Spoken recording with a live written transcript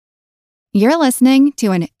You're listening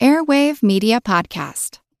to an Airwave Media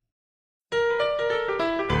Podcast.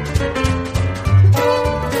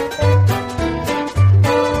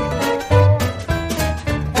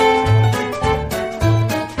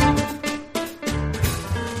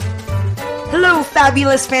 Hello,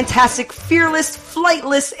 fabulous, fantastic, fearless,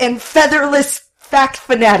 flightless, and featherless fact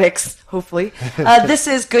fanatics, hopefully. This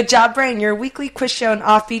is Good Job Brain, your weekly quiz show and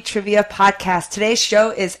offbeat trivia podcast. Today's show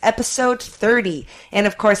is episode 30. And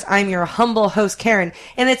of course, I'm your humble host, Karen.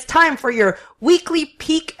 And it's time for your weekly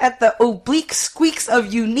peek at the oblique squeaks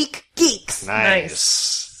of unique geeks.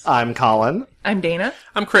 Nice. I'm Colin. I'm Dana.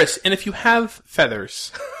 I'm Chris, and if you have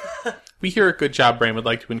feathers, we here at Good Job Brain would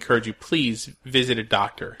like to encourage you, please visit a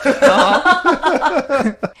doctor.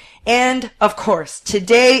 And, of course,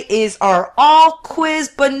 today is our all quiz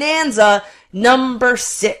bonanza number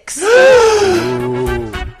 6.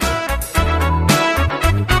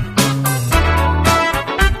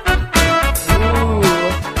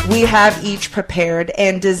 We have each prepared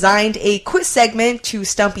and designed a quiz segment to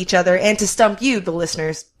stump each other and to stump you, the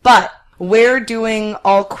listeners. But we're doing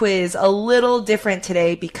all quiz a little different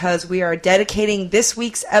today because we are dedicating this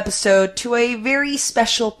week's episode to a very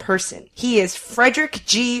special person. He is Frederick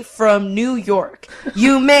G. from New York.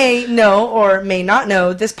 You may know or may not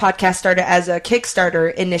know this podcast started as a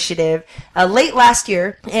Kickstarter initiative late last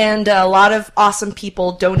year, and a lot of awesome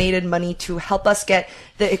people donated money to help us get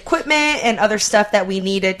the equipment and other stuff that we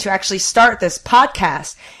needed to actually start this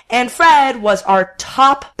podcast. And Fred was our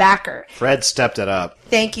top backer. Fred stepped it up.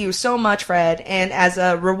 Thank you so much, Fred. And as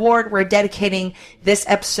a reward, we're dedicating this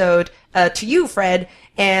episode to you, Fred.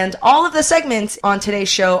 And all of the segments on today's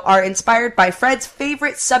show are inspired by Fred's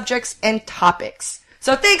favorite subjects and topics.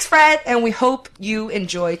 So thanks, Fred, and we hope you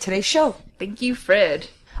enjoy today's show. Thank you, Fred.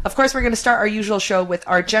 Of course, we're going to start our usual show with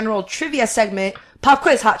our general trivia segment, Pop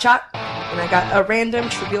Quiz Hotshot. And I got a random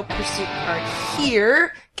Trivial Pursuit card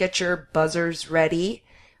here. Get your buzzers ready.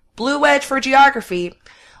 Blue wedge for geography.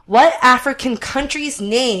 What African country's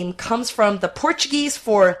name comes from the Portuguese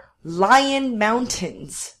for Lion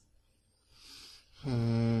Mountains?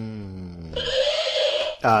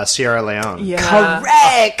 Sierra Leone. Yeah.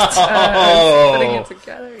 Correct! Putting it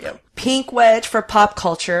together. Yep. Pink wedge for pop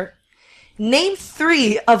culture. Name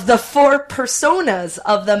 3 of the 4 personas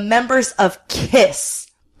of the members of KISS.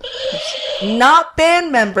 Not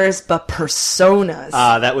band members, but personas.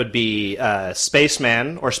 That would be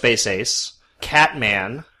Spaceman or Space Ace,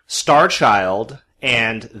 Catman, Starchild,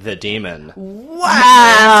 and the Demon.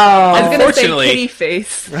 Wow! I was going to say Unfortunately- kitty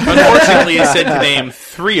face. Unfortunately, it said to name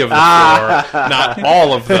 3 of the 4, not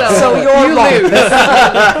all of them. So you're You wrong. lose.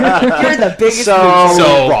 You're the biggest So loser.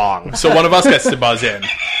 So wrong. So one of us gets to buzz in.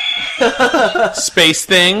 Space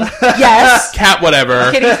thing, Yes. cat whatever,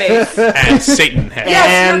 Kitty face. and Satan head. Yes,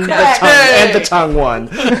 and you're the correct. tongue, and the tongue one.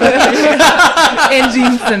 And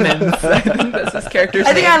Gene Simmons. I think that's his character's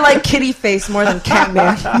I think name. I like Kitty Face more than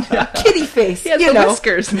Catman. Kitty Face, He has you the know.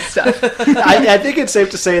 whiskers and stuff. I think it's safe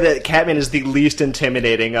to say that Catman is the least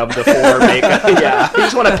intimidating of the 4 makeup. Yeah, you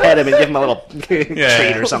just want to pet him and give him a little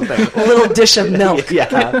treat or something. A little dish of milk.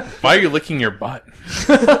 Yeah. Why are you licking your butt?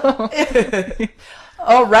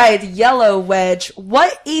 All right, yellow wedge.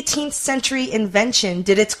 What 18th century invention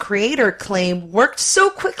did its creator claim worked so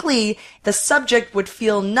quickly the subject would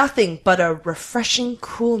feel nothing but a refreshing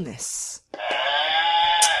coolness?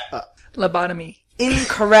 Lobotomy.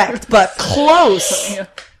 Incorrect, but close. Yeah.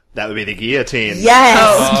 That would be the guillotine.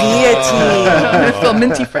 Yes, guillotine. I feel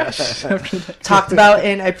minty fresh. Talked about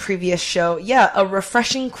in a previous show. Yeah, a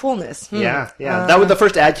refreshing coolness. Yeah. That was the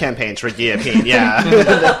first ad campaigns for guillotine. Yeah.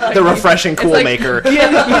 the refreshing cool like- maker. Oh.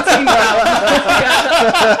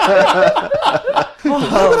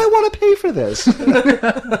 Why would I want to pay for this?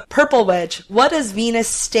 Purple wedge. What does Venus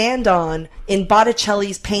stand on in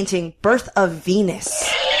Botticelli's painting Birth of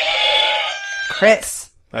Venus?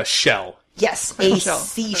 Chris. A shell. Yes, a Shell.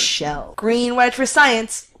 seashell. Green wedge for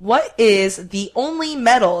science. What is the only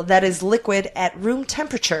metal that is liquid at room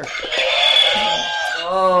temperature?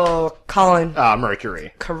 Oh, Colin.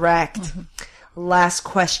 Mercury. Correct. Last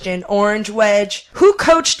question. Orange wedge. Who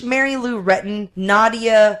coached Mary Lou Retton,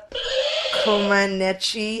 Nadia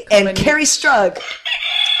Comaneci, and Carrie Strug?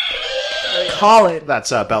 Colin. That's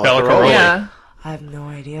Bella Bella Caroli. Caroli. Yeah. I have no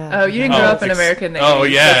idea. Oh, you didn't grow up in American names. Oh,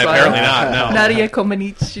 yeah, That's why. apparently not, no. Nadia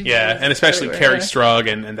Comaneci. Yeah, and especially Carrie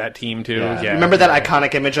Strug and that team, too. Yeah. Remember that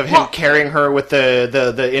iconic image of him Well- carrying her with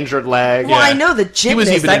the injured leg? Well, Yeah. I know the gymnast. He was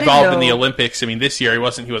even I didn't involved in know- the Olympics. I mean, this year he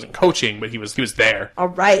wasn't coaching, but he was there. All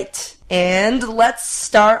right. And let's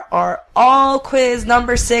start our all quiz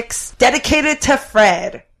number 6, dedicated to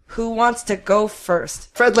Fred. Who wants to go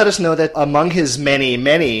first? Fred let us know that among his many,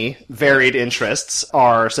 many varied interests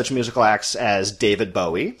are such musical acts as David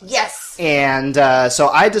Bowie. Yes. And so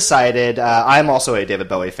I decided, I'm also a David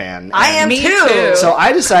Bowie fan. I am Me too. too. So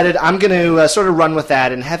I decided I'm going to sort of run with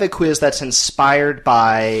that and have a quiz that's inspired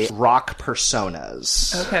by rock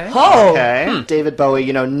personas. Okay. Oh. Okay. David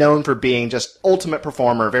Bowie, known for being just ultimate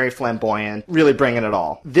performer, very flamboyant, really bringing it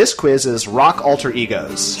all. This quiz is rock alter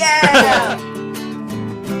egos. Yeah.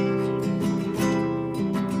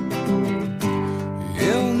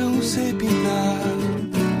 Eu não sei pintar,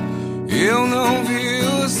 eu não vi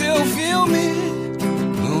o seu filme,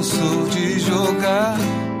 não sou de jogar,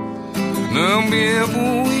 não bebo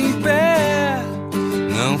em pé,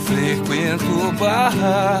 não frequento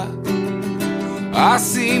bar,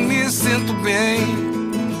 assim me sinto bem,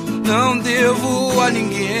 não devo a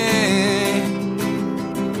ninguém.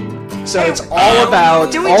 So it's all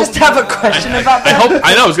about... Do we just have a question about that?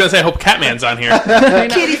 I was going to say, I hope Catman's on here.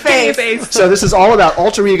 Kitty face. So this is all about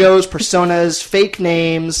alter egos, personas, fake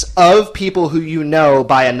names of people who you know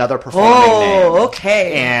by another performing name. Oh,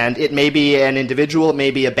 okay. And it may be an individual, it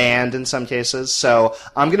may be a band in some cases. So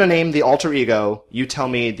I'm going to name the alter ego. You tell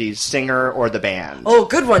me the singer or the band. Oh,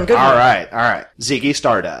 good one, good All one. right. Ziggy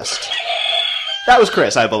Stardust. That was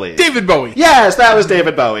Chris, I believe. David Bowie. Yes, that was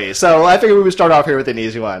David Bowie. So I figured we would start off here with an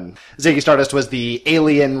easy one. Ziggy Stardust was the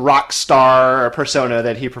alien rock star persona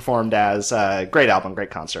that he performed as. Great album, great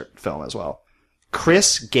concert film as well.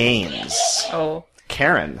 Chris Gaines. Oh.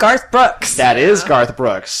 Karen. Garth Brooks. That is Garth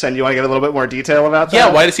Brooks. And you want to get a little bit more detail about that?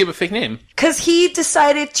 Yeah, why does he have a fake name? Because he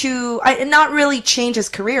decided to, not really change his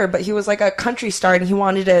career, but he was like a country star and he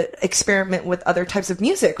wanted to experiment with other types of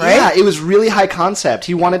music, right? Yeah, it was really high concept.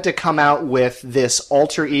 He wanted to come out with this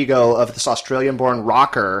alter ego of this Australian-born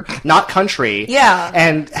rocker, not country. Yeah.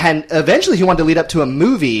 And eventually he wanted to lead up to a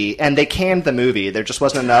movie, and they canned the movie. There just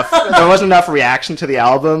wasn't enough, there wasn't enough reaction to the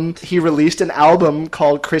album. He released an album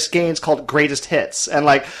called Chris Gaines called Greatest Hits. And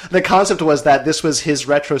the concept was that this was his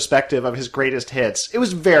retrospective of his greatest hits. It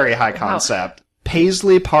was very high concept. Wow.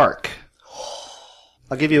 Paisley Park.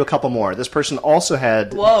 I'll give you a couple more. This person also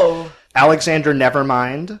had Alexander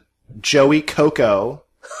Nevermind, Joey Coco,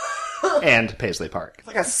 and Paisley Park.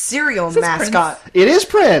 Like a cereal mascot. Prince? It is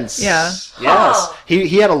Prince. Yeah. Yes.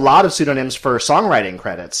 He had a lot of pseudonyms for songwriting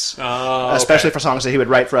credits. Especially for songs that he would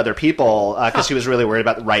write for other people, because he was really worried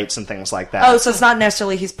about the rights and things like that. Oh, so it's not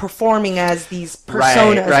necessarily he's performing as these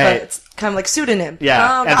personas, right. but it's kind of like pseudonym.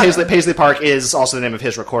 Yeah, and Paisley Park is also the name of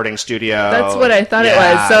his recording studio. That's what I thought it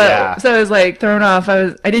was. So I was like thrown off.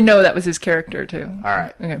 I didn't know that was his character too. All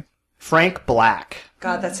right. Okay. Frank Black.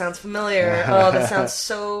 God, that sounds familiar. Oh, that sounds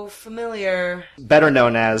so familiar. Better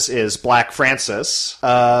known as is Black Francis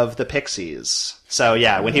of the Pixies. So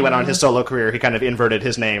yeah, when he went on his solo career, he kind of inverted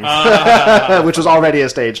his name, which was already a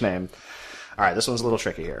stage name. All right, this one's a little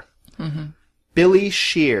tricky here. Mm-hmm. Billy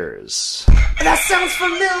Shears. That sounds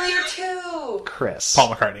familiar too. Chris.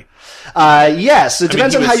 Paul McCartney. Yes, it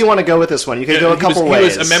depends on how you want to go with this one. You can go a couple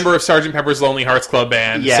ways. He was a member of Sgt. Pepper's Lonely Hearts Club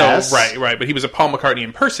Band. Yes. So, right, but he was a Paul McCartney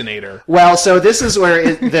impersonator. Well, so this is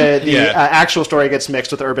where the actual story gets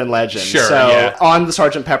mixed with urban legend. Sure, so on the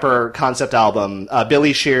Sgt. Pepper concept album,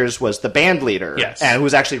 Billy Shears was the band leader. Yes. And who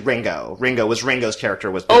was actually Ringo. Ringo's character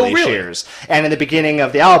was Oh, Billy really? Shears. And in the beginning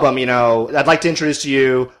of the album, I'd like to introduce to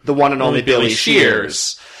you the one and only Billy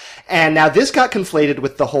Shears. And now this got conflated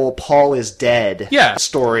with the whole Paul is dead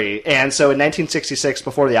story. And so in 1966,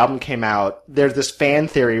 before the album came out, there's this fan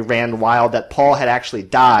theory ran wild that Paul had actually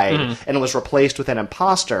died and was replaced with an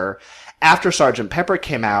imposter. After Sgt. Pepper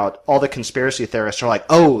came out, all the conspiracy theorists are like,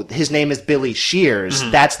 oh, his name is Billy Shears.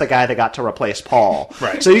 That's the guy that got to replace Paul.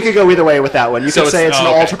 Right. So you could go either way with that one. You could say it's an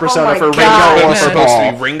alter persona for God. Ringo or It's for supposed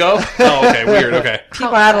Paul. to be Ringo? Oh, okay, weird, okay.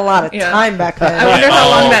 People had a lot of time back then. I wonder how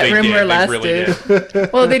long that they rumor did. They really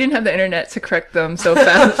lasted. Well, they didn't have the internet to correct them so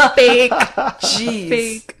fast. Fake. Jeez.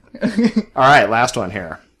 Fake. All right, last one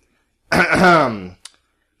here.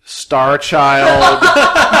 Star Child,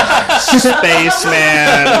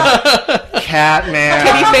 Spaceman, Catman,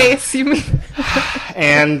 Kitty face, you mean?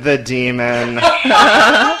 and the Demon.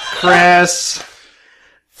 Chris.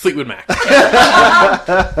 Fleetwood Mac.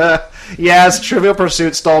 Yes, Trivial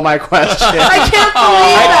Pursuit stole my question. I can't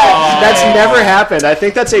believe that. That's never happened. I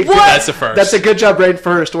think that's a good, That's a first. That's a good job, Brain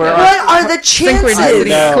First. Where What are the chances? Synchronicity.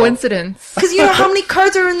 know. Coincidence. Because you know how many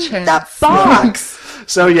cards are in Chance. that box.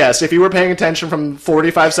 So yes, if you were paying attention from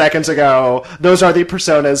 45 seconds ago, those are the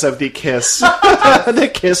personas of the Kiss,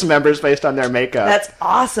 the Kiss members based on their makeup. That's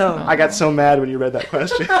awesome. I got so mad when you read that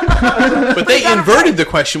question. But they inverted the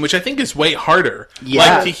question, which I think is way harder.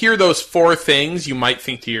 Yeah. Like, to hear those four things, you might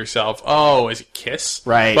think to yourself, oh, is it Kiss?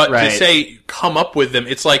 Right, But right. to say, come up with them,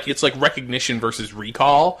 it's like recognition versus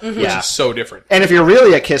recall, which Yeah. is so different. And if you're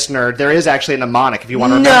really a Kiss nerd, there is actually a mnemonic if you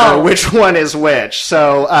want to remember which one is which.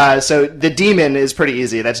 So the demon is pretty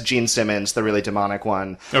easy. That's Gene Simmons, the really demonic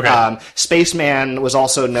one. Okay. Spaceman was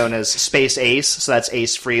also known as Space Ace, so that's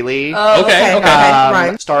Ace Frehley. Okay.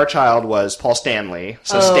 Right. Starchild was Paul Stanley,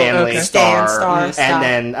 so Stanley, okay. Star, Stan, Star. and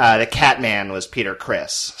then the Catman was Peter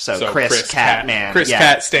Criss. So Chris Catman. Chris Yeah.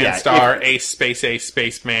 Cat, Stan Yeah. Star, Ace,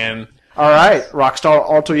 Spaceman. All right, Rockstar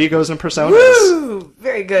alter egos and personas. Woo!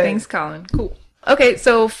 Very good. Thanks, Colin. Cool. Okay,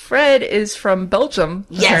 so Fred is from Belgium.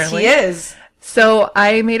 Yes, apparently. he is. So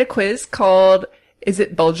I made a quiz called "Is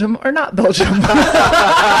it Belgium or not Belgium?"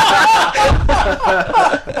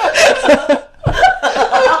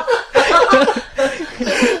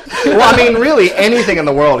 Well, I mean, really, anything in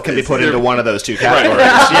the world can be put into one of those two categories.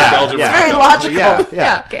 Right. Yeah, Belgium yeah. or Very not logical. Yeah,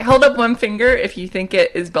 Yeah. Okay, hold up one finger if you think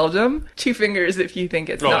it is Belgium. 2 fingers if you think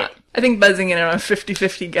it's Oh, not. I think buzzing in on a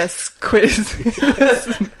 50-50 guess quiz it's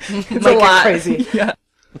Might a get lot. crazy. Yeah.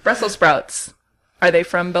 Brussels sprouts. Are they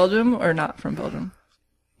from Belgium or not from Belgium?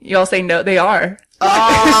 You all say no, they are.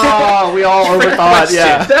 Oh, we all overthought.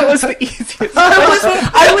 Yeah. That was the easiest. I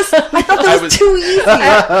thought that was too easy.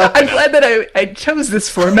 I'm glad that I chose this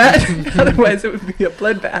format. Otherwise, it would be a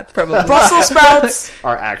bloodbath, probably. Brussels sprouts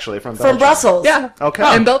Are actually from Belgium. from Brussels. Yeah.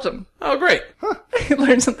 Okay. In Belgium. Oh, great. I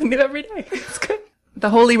learn something new every day. It's good. The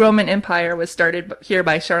Holy Roman Empire was started here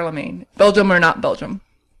by Charlemagne. Belgium or not Belgium?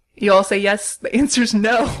 You all say yes. The answer's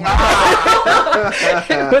no.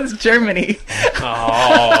 It was Germany.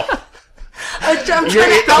 Oh. I'm trying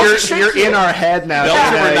to house trick You're you. in our head now.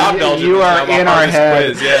 Belgium or Tina. not Belgium? You is are now in the our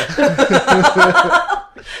hardest head.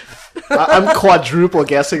 quiz, yeah. I'm quadruple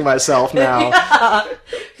guessing myself now.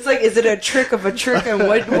 It's like, is it a trick of a trick? And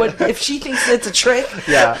what if she thinks it's a trick?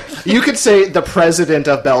 Yeah. You could say the president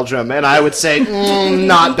of Belgium, and I would say,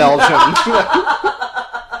 not Belgium.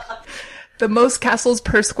 The most castles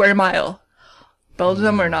per square mile.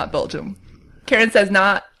 Belgium or not Belgium? Karen says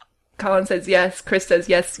not. Colin says yes. Chris says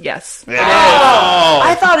yes, yes.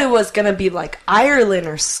 I thought it was going to be like Ireland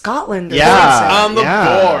or Scotland or Yeah. On the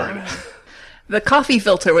board. The coffee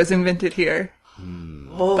filter was invented here.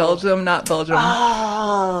 Belgium, not Belgium.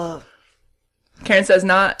 Oh. Karen says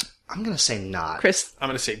not. I'm going to say not. Chris I'm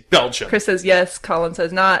going to say Belgium. says yes. Colin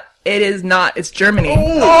says not. It is not. It's Germany.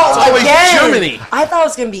 Oh, always again. Germany. I thought it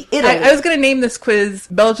was going to be Italy. I was going to name this quiz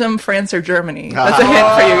Belgium, France, or Germany. That's a hint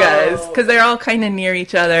for you guys. Because they're all kind of near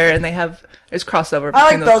each other and there's crossover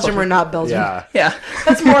I between like those Belgium or cultures. not Belgium. Yeah. Yeah.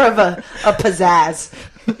 That's more of a pizzazz.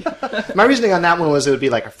 My reasoning on that one was it would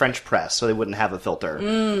be like a French press, so they wouldn't have a filter.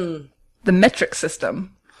 The metric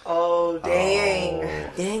system. Oh, dang.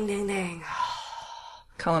 Dang, dang, dang.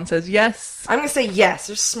 Colin says yes. I'm going to say yes.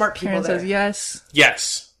 There's smart people Karen there. says yes.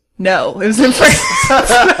 Yes. No, it was in France.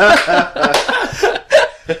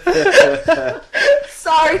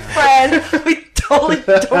 Sorry, Fred. We totally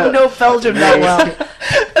don't know Belgium that well.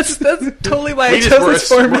 that's totally why I We chose just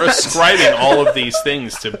this we're format. ascribing all of these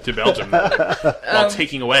things to Belgium while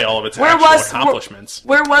taking away all of its Where actual was- accomplishments.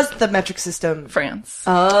 Where was the metric system? France.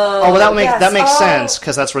 Oh, well, that makes Oh. sense,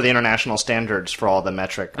 because that's where the international standards for all the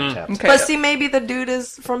metric are kept. Okay. But see, maybe the dude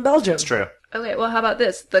is from Belgium. It's true. Okay, well, how about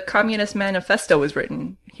this? The Communist Manifesto was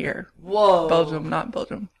written here. Whoa. Belgium, not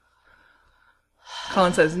Belgium.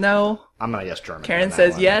 Colin says no. I'm going to guess Germany. Karen on that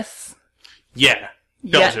says one. yes. Yeah.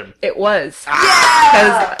 Belgium. Yeah, it was.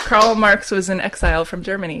 Because Karl Marx was in exile from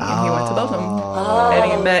Germany, and he went to Belgium.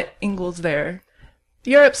 And he met Engels there.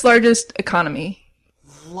 Europe's largest economy.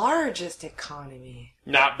 Largest economy.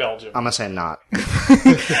 Not Belgium. I'm going to say not.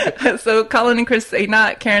 So Colin and Chris say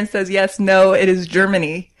not. Karen says yes, no, it is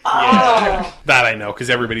Germany. Yeah. That I know, because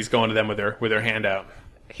everybody's going to them with their hand out.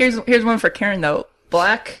 Here's one for Karen, though.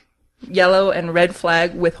 Black, yellow, and red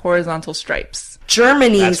flag with horizontal stripes.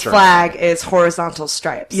 Germany's That's Germany. flag is horizontal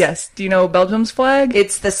stripes. Yes. Do you know Belgium's flag?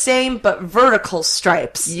 It's the same, but vertical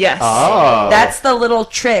stripes. Yes. Oh. That's the little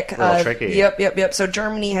trick. Little tricky. Yep. So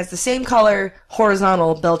Germany has the same color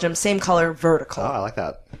horizontal, Belgium same color vertical. Oh, I like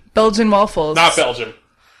that. Belgian waffles. Not Belgium.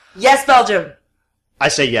 Yes, Belgium. I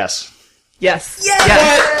say yes. Yes.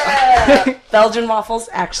 Yes. Belgian waffles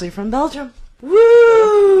actually from Belgium.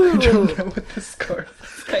 Woo! What the score?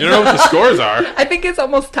 You don't know what the scores are. I think it's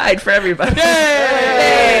almost tied for everybody.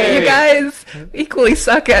 Yay! You guys equally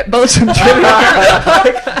suck at Belgium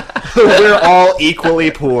trivia. We're all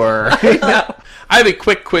equally poor. No. I have a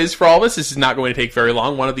quick quiz for all of us. This is not going to take very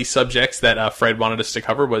long. One of the subjects that Fred wanted us to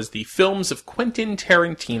cover was the films of Quentin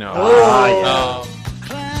Tarantino.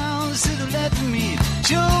 Clowns to the left of me,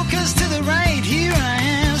 jokers to the right. Here I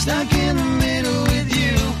am, stuck in the middle with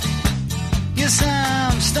you. Yes,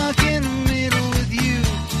 I'm stuck in the middle with you.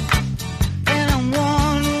 And I'm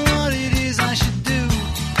wondering what it is I should do.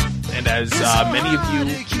 And as many of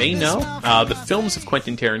you may know, the films of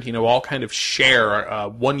Quentin Tarantino all kind of share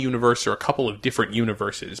one universe or a couple of different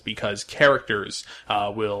universes because characters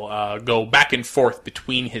will go back and forth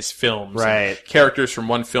between his films. Right. And characters from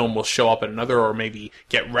one film will show up in another or maybe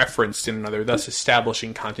get referenced in another, thus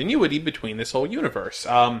establishing continuity between this whole universe.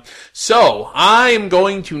 So, I'm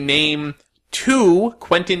going to name 2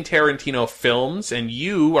 Quentin Tarantino films, and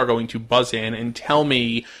you are going to buzz in and tell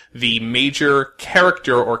me the major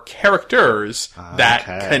character or characters that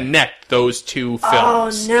connect those 2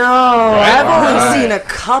 films. Oh no, I've only seen a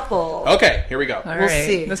couple. Okay, here we go. All We'll right.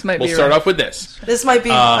 see. This might We'll be start off with this. This might be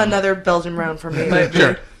another Belgian round for me.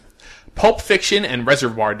 Sure. Pulp Fiction and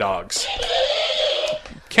Reservoir Dogs.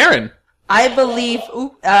 Karen. I believe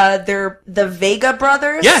they're the Vega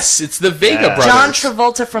brothers. Yes, it's the Vega brothers. John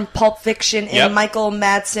Travolta from Pulp Fiction and Yep. Michael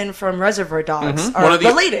Madsen from Reservoir Dogs are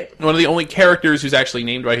related. One of the only characters who's actually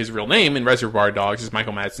named by his real name in Reservoir Dogs is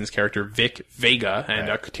Michael Madsen's character Vic Vega, and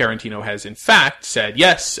Tarantino has in fact said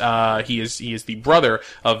yes, he is the brother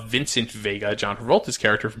of Vincent Vega, John Travolta's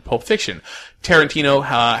character from Pulp Fiction. Tarantino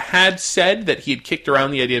had said that he had kicked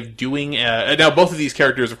around the idea of doing now both of these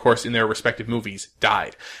characters, of course, in their respective movies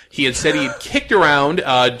died. He had said he had kicked around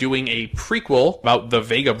doing a prequel about the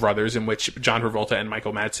Vega brothers in which John Travolta and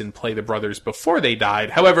Michael Madsen play the brothers before they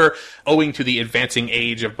died. However, owing to the advancing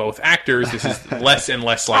age of both actors, this is less and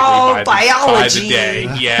less likely by the day.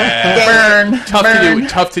 Yeah. Burn.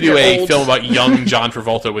 Tough to do a film about young John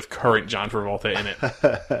Travolta with current John Travolta in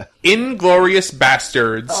it. Inglourious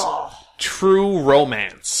Bastards. True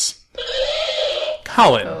Romance.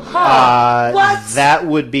 Colin. What? That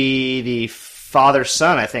would be the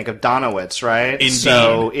father-son, I think, of Donowitz, right? Indeed.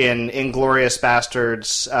 So in Inglourious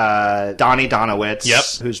Bastards, Donnie Donowitz, Yep.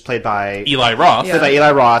 who's played by Eli Roth. played by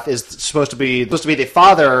Eli Roth, is supposed to be the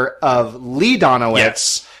father of Lee Donowitz,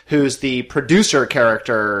 Yes. who's the producer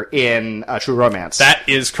character in True Romance. That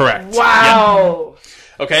is correct. Wow. Yep.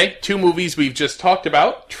 Okay, 2 movies we've just talked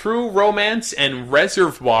about. True Romance and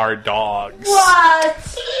Reservoir Dogs.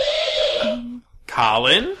 What?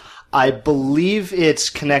 Colin? I believe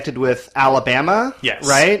it's connected with Alabama, Yes.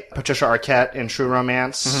 right? Patricia Arquette in True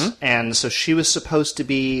Romance. And so she was supposed to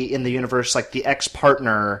be in the universe like the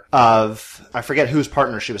ex-partner of... I forget whose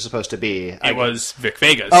partner she was supposed to be. It was Vic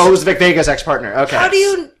Vega's. Oh, it was Vic Vega's ex-partner. Okay. How do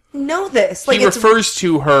you know this? He refers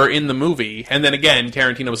to her in the movie, and then again,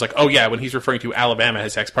 Tarantino was like, oh yeah, when he's referring to Alabama,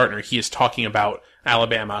 his ex-partner, he is talking about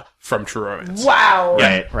Alabama from True Romance. Wow.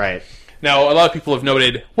 Yeah. Right. Now, a lot of people have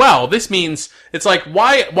noted, well, this means, it's like,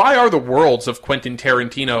 why are the worlds of Quentin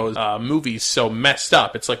Tarantino's movies so messed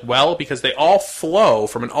up? It's like, well, because they all flow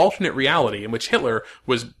from an alternate reality in which Hitler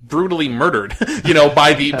was brutally murdered,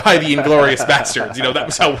 by the Inglourious Bastards. That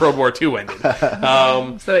was how World War II ended.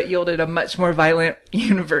 So it yielded a much more violent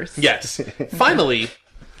universe. Yes. Finally,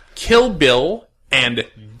 Kill Bill and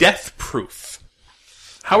Death Proof.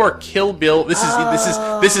 How are Kill Bill? This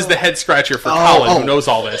is the head scratcher for Colin, who knows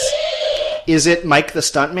all this. Is it Mike the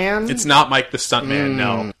Stuntman? It's not Mike the Stuntman,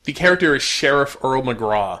 no. The character is Sheriff Earl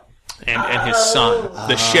McGraw and his son.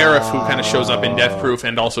 The sheriff who kind of shows up in Death Proof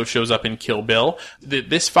and also shows up in Kill Bill.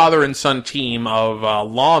 This father and son team of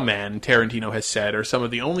lawmen, Tarantino has said, are some of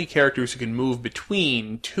the only characters who can move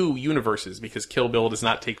between 2 universes, because Kill Bill does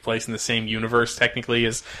not take place in the same universe, technically,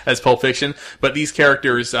 as Pulp Fiction. But these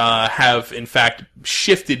characters have, in fact,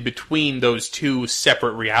 shifted between those 2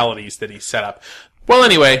 separate realities that he set up. Well,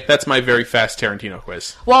 anyway, that's my very fast Tarantino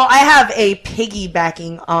quiz. Well, I have a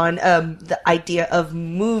piggybacking on the idea of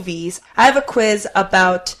movies. I have a quiz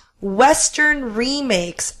about Western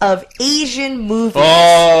remakes of Asian movies.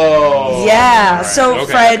 Oh, yeah. Right. So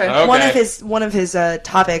Okay. Fred, Okay. one of his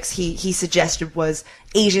topics he suggested was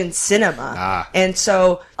Asian cinema, and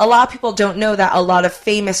so a lot of people don't know that a lot of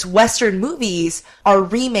famous Western movies are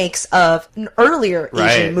remakes of an earlier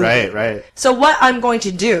Asian movie. Right. So what I'm going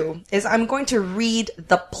to do is I'm going to read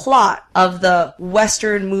the plot of the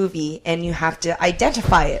Western movie, and you have to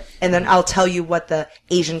identify it, and then I'll tell you what the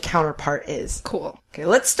Asian counterpart is. Cool. Okay,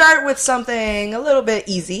 let's start with something a little bit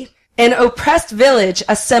easy. An oppressed village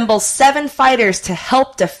assembles 7 fighters to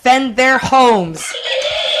help defend their homes.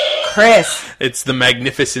 Chris. It's the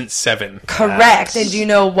Magnificent Seven. Correct. And do you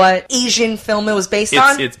know what Asian film it was based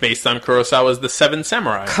on? It's based on Kurosawa's The Seven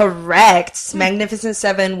Samurai. Correct. Magnificent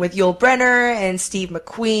Seven with Yul Brynner and Steve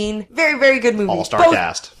McQueen. Very, very good movie. All-star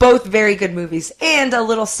cast. Both very good movies. And a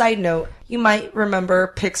little side note, you might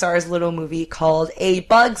remember Pixar's little movie called A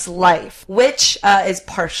Bug's Life, which is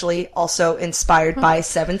partially also inspired by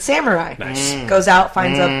Seven Samurai. Nice. Goes out,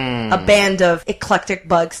 finds a band of eclectic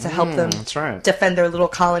bugs to help them That's right. defend their little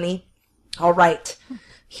colony. All right.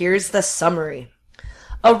 Here's the summary.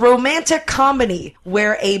 A romantic comedy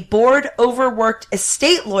where a bored, overworked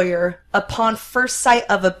estate lawyer, upon first sight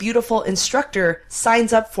of a beautiful instructor,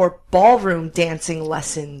 signs up for ballroom dancing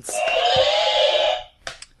lessons.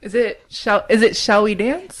 Is it Shall We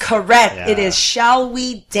Dance? Correct. Yeah. It is Shall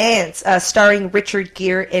We Dance, starring Richard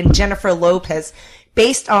Gere and Jennifer Lopez,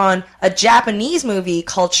 based on a Japanese movie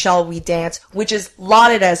called Shall We Dance, which is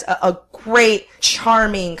lauded as a great,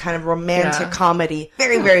 charming kind of romantic comedy.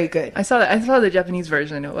 Very, very good. I saw that. I saw the Japanese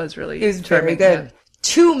version. It was really It was very charming, good. yeah.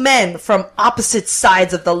 Two men from opposite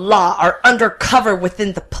sides of the law are undercover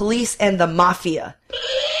within the police and the mafia.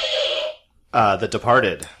 The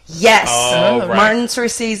Departed. Yes. Oh, right. Martin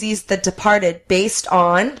Scorsese's The Departed, based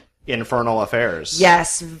on, Infernal Affairs.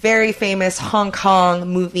 yes, very famous Hong Kong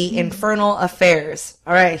movie, Infernal Affairs.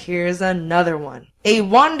 All right, here's another one. A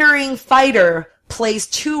wandering fighter plays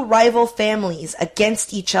two rival families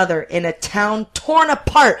against each other in a town torn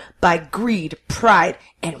apart by greed, pride,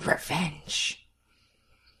 and revenge.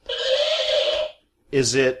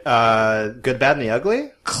 Is it Good, Bad, and the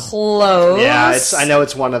Ugly? Close. Yeah, I know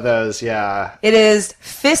it's one of those, yeah. It is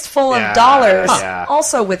Fistful Yeah, of Dollars, yeah.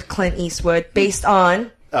 also with Clint Eastwood, based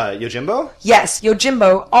on, Yojimbo? yes,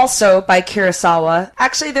 Yojimbo, also by Kurosawa.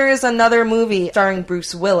 Actually, there is another movie starring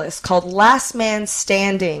Bruce Willis called Last Man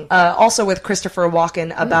Standing, also with Christopher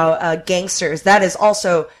Walken, about gangsters. That is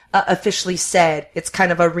also officially said. It's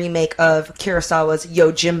kind of a remake of Kurosawa's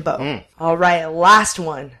Yojimbo. All right, last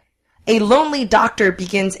one. A lonely doctor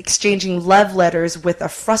begins exchanging love letters with a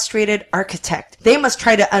frustrated architect. They must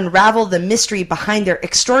try to unravel the mystery behind their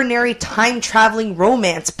extraordinary time-traveling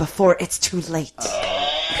romance before it's too late.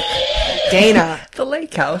 Dana. The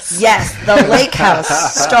Lake House. Yes, The Lake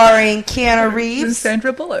House, starring Keanu Reeves And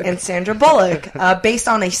Sandra Bullock. and Sandra Bullock, based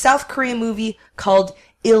on a South Korean movie called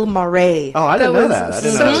Il Marais. Oh, I didn't know that. I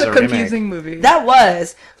didn't know it was such a a remake. confusing movie. That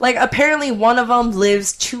was, like, apparently one of them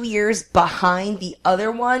lives 2 years behind the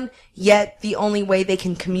other one, yet the only way they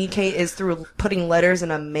can communicate is through putting letters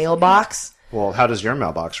in a mailbox. Well, how does your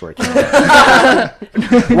mailbox work?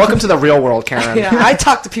 Welcome to the real world, Karen. Yeah, I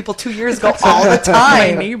talked to people 2 years ago all the My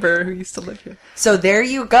time. neighbor who used to live here. So there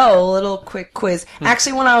you go, a little quick quiz.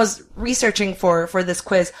 Actually, when I was researching for this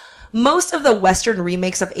quiz, most of the Western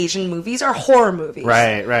remakes of Asian movies are horror movies.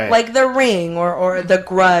 Right, right. Like The Ring or The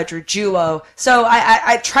Grudge or Juo. So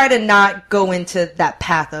I try to not go into that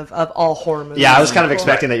path of all horror movies. Yeah, I was kind of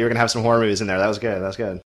expecting that you were going to have some horror movies in there. That was good. That was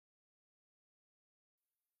good.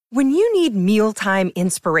 When you need mealtime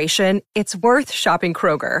inspiration, it's worth shopping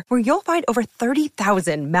Kroger, where you'll find over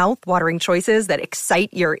 30,000 mouth-watering choices that excite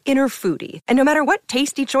your inner foodie. And no matter what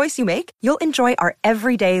tasty choice you make, you'll enjoy our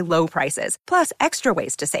everyday low prices, plus extra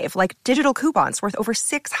ways to save, like digital coupons worth over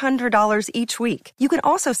 $600 each week. You can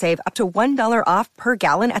also save up to $1 off per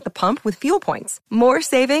gallon at the pump with fuel points. More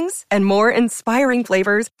savings and more inspiring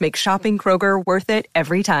flavors make shopping Kroger worth it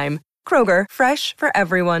every time. Kroger, fresh for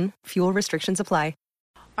everyone. Fuel restrictions apply.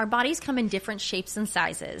 Our bodies come in different shapes and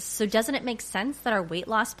sizes, so doesn't it make sense that our weight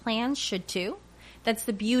loss plans should too? That's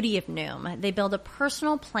the beauty of Noom. They build a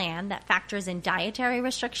personal plan that factors in dietary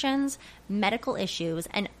restrictions, medical issues,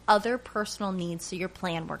 and other personal needs so your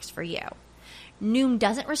plan works for you. Noom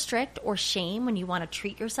doesn't restrict or shame when you want to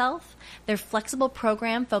treat yourself. Their flexible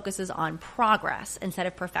program focuses on progress instead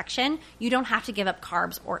of perfection. You don't have to give up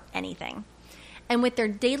carbs or anything. And with their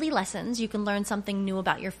daily lessons, you can learn something new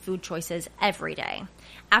about your food choices every day.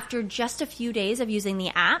 After just a few days of using the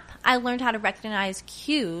app, I learned how to recognize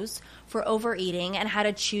cues for overeating and how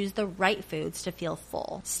to choose the right foods to feel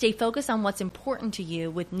full. Stay focused on what's important to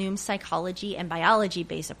you with Noom's psychology and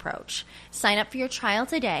biology-based approach. Sign up for your trial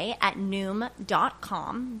today at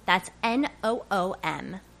Noom.com. That's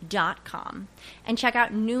Noom.com. And check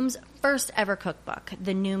out Noom's first ever cookbook,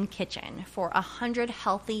 The Noom Kitchen, for 100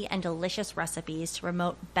 healthy and delicious recipes to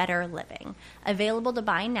promote better living. Available to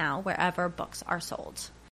buy now wherever books are sold.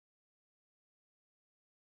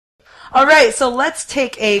 All right, so let's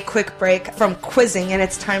take a quick break from quizzing, and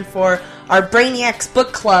it's time for our Brainiacs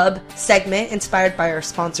Book Club segment inspired by our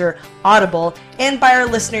sponsor, Audible, and by our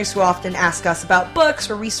listeners who often ask us about books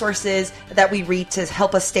or resources that we read to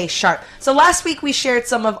help us stay sharp. So last week we shared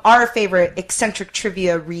some of our favorite eccentric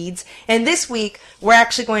trivia reads, and this week we're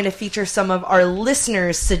actually going to feature some of our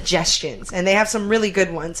listeners' suggestions, and they have some really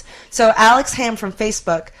good ones. So Alex Ham from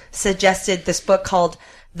Facebook suggested this book called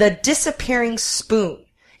The Disappearing Spoon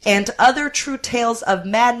and Other True Tales of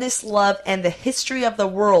Madness, Love, and the History of the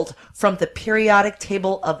World from the Periodic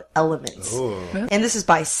Table of Elements. Ooh. And this is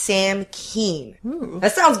by Sam Keene.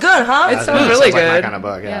 That sounds good, huh? It sounds really Sounds like my good. kind of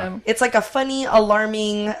book, yeah. It's like a funny,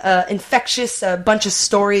 alarming, infectious bunch of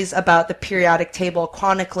stories about the periodic table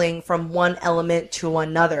chronicling from one element to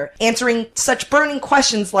another, answering such burning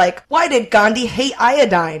questions like, why did Gandhi hate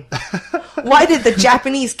iodine? Why did the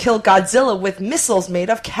Japanese kill Godzilla with missiles made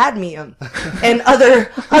of cadmium? And other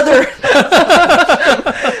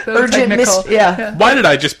urgent technical. yeah. Why did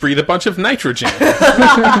I just breathe a bunch of nitrogen?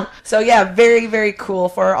 So yeah, very, very cool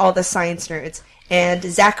for all the science nerds. And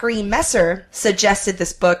Zachary Messer suggested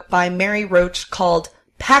this book by Mary Roach called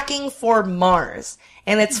Packing for Mars.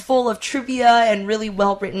 And it's full of trivia and really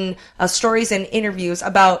well-written stories and interviews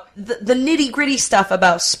about the nitty-gritty stuff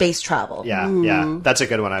about space travel. Yeah. That's a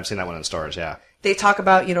good one. I've seen that one in stores, yeah. They talk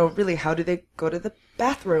about, really how do they go to the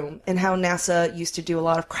bathroom and how NASA used to do a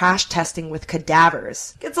lot of crash testing with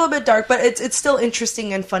cadavers. It's a little bit dark, but it's still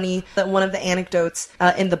interesting and funny. That one of the anecdotes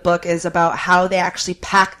in the book is about how they actually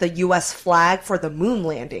packed the U.S. flag for the moon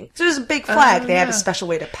landing. So there's a big flag. They had a special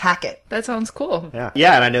way to pack it. That sounds cool.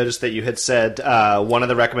 Yeah, and I noticed that you had said one of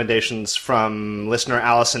the recommendations from listener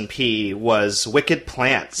Allison P. was Wicked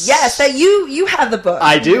Plants. Yes, that you have the book.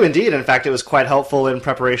 I do indeed. In fact, it was quite helpful in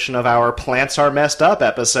preparation of our Plants Are Messed Up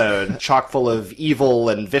episode. Chock full of evil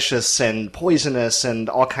and vicious and poisonous and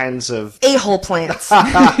all kinds of A-hole plants.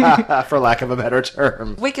 for lack of a better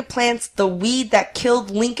term. Wicked Plants, The Weed That Killed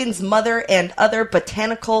Lincoln's Mother, and Other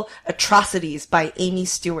Botanical Atrocities by Amy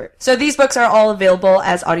Stewart. So these books are all available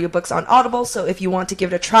as audiobooks on Audible, so if you want to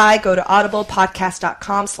give it a try, go to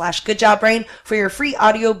audiblepodcast.com/goodjobbrain for your free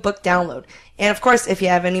audiobook download. And of course, if you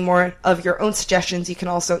have any more of your own suggestions, you can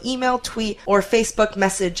also email, tweet, or Facebook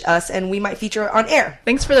message us, and we might feature it on air.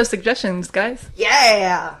 Thanks for those suggestions, guys.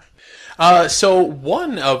 Yeah! So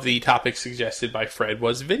one of the topics suggested by Fred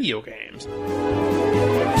was video games.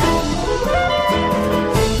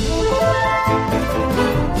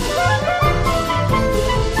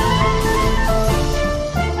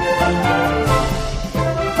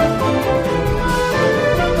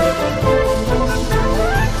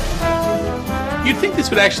 You'd think this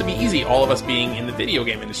would actually be easy, all of us being in the video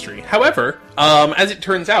game industry. However, as it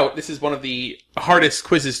turns out, this is one of the hardest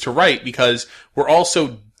quizzes to write because we're all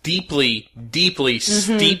so deeply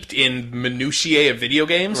steeped in minutiae of video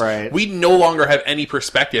games. Right. We no longer have any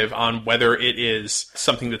perspective on whether it is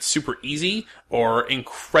something that's super easy or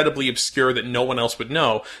incredibly obscure that no one else would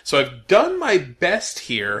know. So I've done my best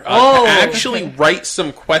here to actually write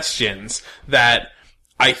some questions that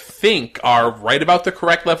I think are right about the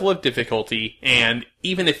correct level of difficulty, and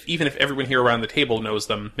even if everyone here around the table knows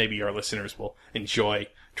them, maybe our listeners will enjoy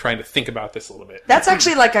trying to think about this a little bit. That's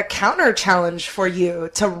actually like a counter challenge for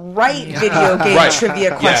you to write video game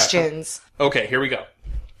trivia questions. Okay, here we go.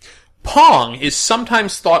 Pong is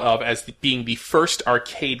sometimes thought of as being the first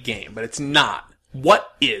arcade game, but it's not.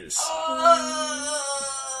 What is? I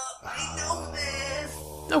know this.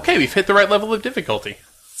 Okay, we've hit the right level of difficulty.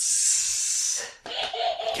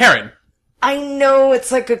 Karen. I know it's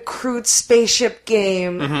like a crude spaceship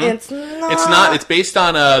game. It's not. It's not. It's based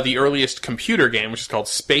on the earliest computer game, which is called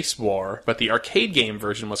Space War, but the arcade game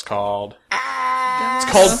version was called...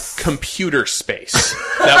 It's called Computer Space.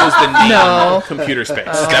 That was the name of Computer Space.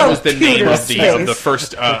 That was the name of the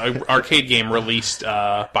first arcade game released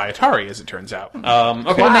by Atari, as it turns out.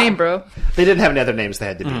 Okay. Cool name, bro. They didn't have any other names they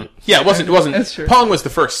had to beat. Yeah, it wasn't. That's true. Pong was the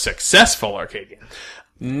first successful arcade game.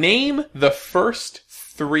 Name the first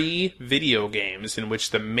 3 video games in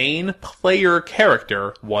which the main player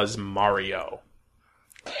character was Mario.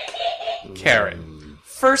 Karen.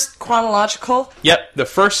 First chronological. Yep, the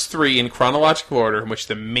first 3 in chronological order in which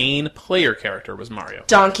the main player character was Mario.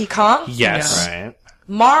 Donkey Kong. Yes. Right.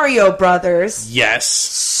 Mario Brothers. Yes.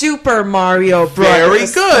 Super Mario Brothers. Very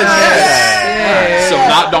good. Yes. So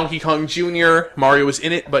not Donkey Kong Jr. Mario was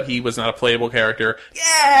in it, but he was not a playable character.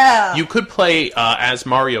 Yeah. You could play as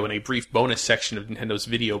Mario in a brief bonus section of Nintendo's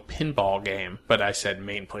video pinball game, but I said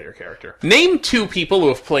main player character. Name 2 people who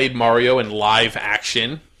have played Mario in live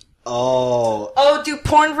action. Oh, do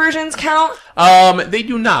porn versions count? They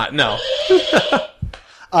do not, no.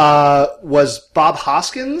 Was Bob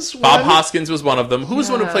Hoskins one? Bob Hoskins was one of them. Who was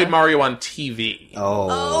the one who played Mario on TV?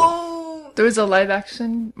 Oh, There was a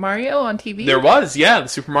live-action Mario on TV? There was, yeah, the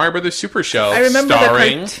Super Mario Brothers Super Show. I remember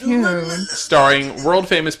the cartoon. Starring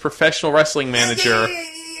world-famous professional wrestling manager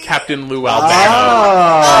Captain Lou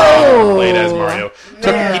Albano. Played as Mario.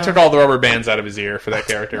 He took all the rubber bands out of his ear for that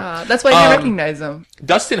character. That's why you didn't recognize him.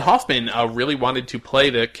 Dustin Hoffman really wanted to play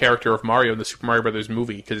the character of Mario in the Super Mario Brothers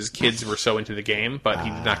movie because his kids were so into the game, but he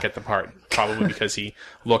did not get the part. Probably because he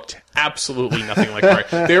looked absolutely nothing like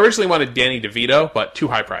Mario. They originally wanted Danny DeVito, but too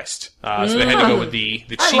high-priced. So they had to go with the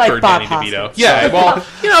cheaper Danny DeVito. Yeah, well,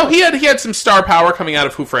 he had some star power coming out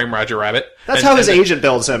of Who Framed Roger Rabbit. That's how his agent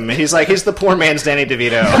builds him. He's the poor man's Danny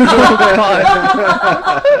DeVito.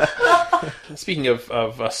 Speaking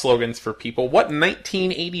of slogans for people, what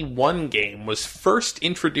 1981 game was first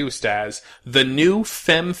introduced as the new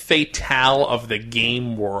femme fatale of the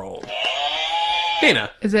game world? Dana.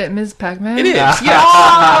 Is it Ms. Pac-Man? It is, yes.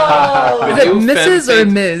 Is it Mrs. or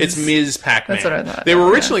Ms.? It's Ms. Pac-Man. That's what I thought. They were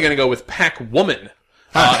originally going to go with Pac-Woman.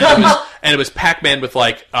 And it was Pac-Man with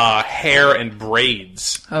hair and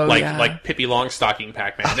braids, like Pippi Longstocking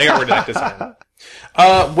Pac-Man. They got rid of that design.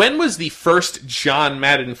 When was the first John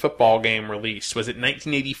Madden football game released? Was it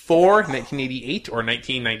 1984, 1988, or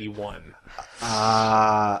 1991?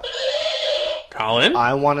 Colin?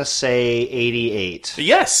 I want to say 88.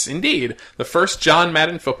 Yes, indeed. The first John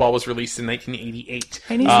Madden football was released in 1988.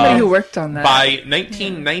 I need somebody who worked on that. By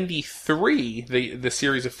 1993, the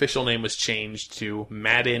series' official name was changed to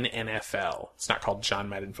Madden NFL. It's not called John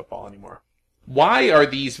Madden Football anymore. Why are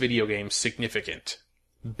these video games significant?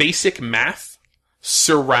 Basic math,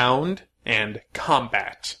 surround, and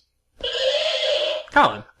combat.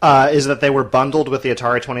 Colin. Is that they were bundled with the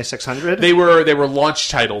Atari 2600? They were launch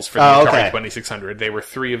titles for the Atari 2600. They were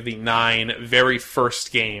 3 of the 9 very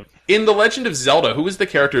first game. In The Legend of Zelda, who is the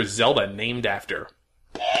character Zelda named after?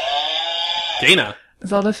 Dana.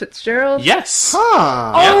 Zelda Fitzgerald? Yes.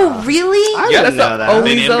 Huh. Oh, really? I didn't know that.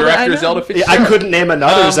 They named her after Zelda Fitzgerald. I couldn't name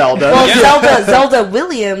another Zelda. Well, Zelda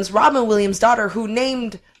Williams, Robin Williams' daughter, who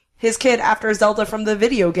named his kid after Zelda from the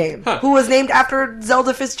video game, who was named after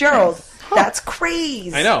Zelda Fitzgerald. That's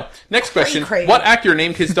crazy. I know. Next question. What actor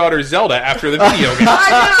named his daughter Zelda after the video game?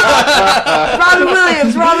 I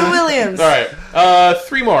know! Robin Williams. All right.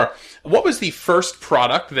 3 more. What was the first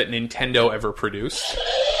product that Nintendo ever produced?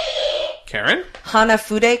 Karen?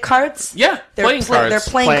 Hanafude cards? Yeah, playing cards. They're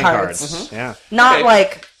playing cards. Mm-hmm. Yeah. Not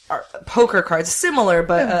like poker cards. Similar,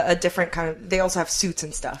 but a different kind of... They also have suits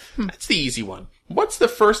and stuff. That's the easy one. What's the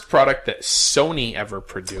first product that Sony ever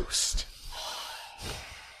produced?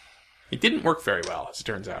 It didn't work very well, as it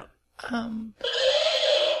turns out.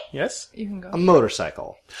 Yes? You can go. A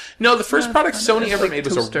motorcycle. No, the first product Sony ever made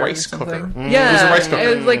was a rice cooker. Yeah. It was a rice cooker.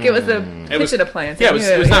 It was a kitchen appliance. Yeah,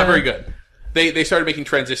 it was not very good. They started making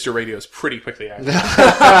transistor radios pretty quickly after.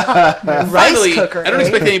 Finally, cooker, I don't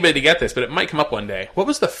expect anybody to get this, but it might come up one day. What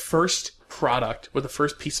was the first product or the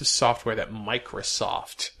first piece of software that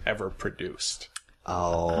Microsoft ever produced?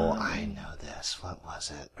 Oh, I know this. What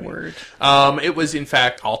was it? Word. It was in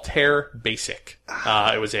fact Altair Basic.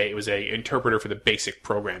 It was a interpreter for the BASIC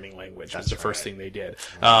programming language. That's the first thing they did.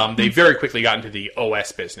 They very quickly got into the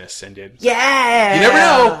OS business and did. Yeah.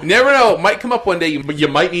 You never know. Might come up one day. You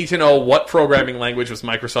might need to know what programming language was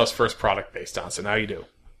Microsoft's first product based on. So now you do.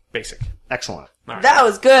 BASIC. Excellent. Right. That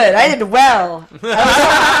was good. I did well.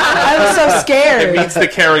 I was so scared. It meets the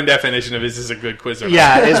Karen definition of is this a good quiz or not.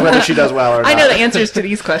 Yeah, is whether she does well or not. I know the answers to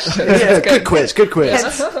these questions. Good quiz.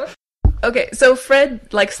 Okay, so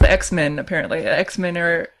Fred likes the X-Men, apparently. The X-Men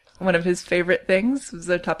are one of his favorite things. Was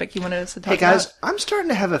the topic he wanted us to talk about? Hey guys, I'm starting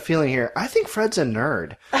to have a feeling here. I think Fred's a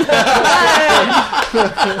nerd.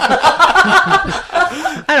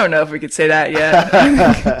 I don't know if we could say that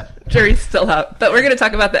yet. Jury's still out. But we're going to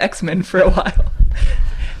talk about the X-Men for a while.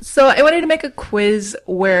 So I wanted to make a quiz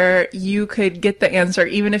where you could get the answer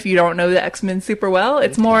even if you don't know the X-Men super well.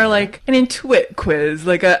 It's more like an intuit quiz,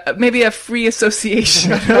 like maybe a free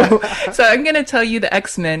association. So I'm going to tell you the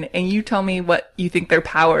X-Men and you tell me what you think their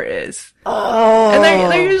power is. Oh. And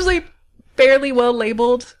they're usually fairly well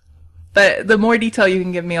labeled. But the more detail you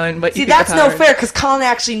can give me on what you think that's the power no fair because Colin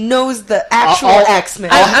actually knows the actual X-Men.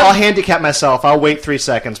 I'll handicap myself. I'll wait 3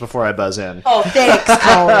 seconds before I buzz in. Oh, thanks,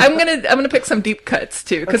 Colin. I'm gonna pick some deep cuts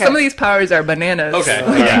too because some of these powers are bananas. Okay.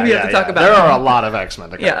 We have to talk about. There are a lot of X-Men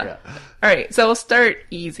to cover. Yeah. All right, so we'll start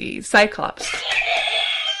easy. Cyclops.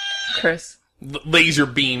 Chris. Laser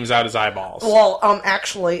beams out his eyeballs. Well,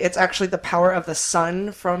 actually, it's actually the power of the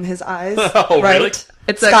sun from his eyes. Oh, right? really?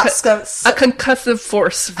 It's a concussive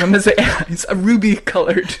force from his eyes. A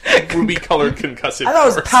ruby-colored concussive I thought it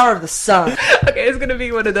was the force. power of the sun. Okay, it's gonna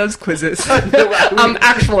be one of those quizzes.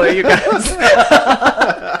 Actually, you guys.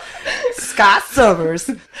 Scott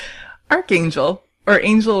Summers. Archangel. Or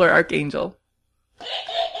Angel or Archangel.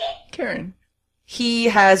 Karen. He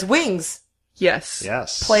has wings, Yes.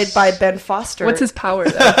 Yes. played by Ben Foster. What's his power,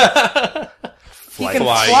 though? He can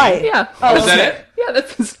Fly. fly. Yeah. Oh, Is that okay. it? Yeah,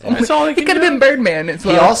 that's his That's all he He can could have do? been Birdman as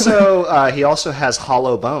well. He also has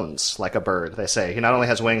hollow bones, like a bird. They say he not only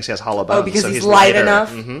has wings, he has hollow bones. Oh, because so he's light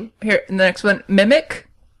enough? Here, the next one. Mimic.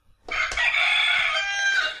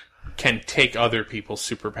 Can take other people's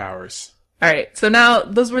superpowers. All right, so now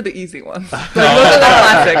those were the easy ones. Like, those are the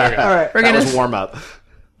classic. All right. We're That gonna was warm up.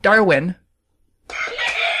 Darwin.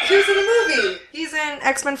 He was in the movie. He's in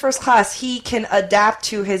X-Men First Class. He can adapt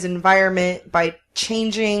to his environment by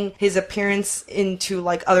changing his appearance into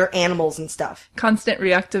like other animals and stuff. Constant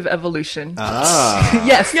reactive evolution. Ah.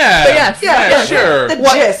 Yes. Yeah. But yes. Yeah, yes. Sure. The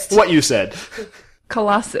gist. What you said.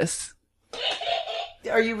 Colossus.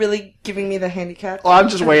 Are you really giving me the handicap? Well, I'm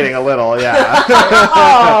just waiting a little. Yeah.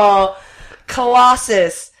 Oh,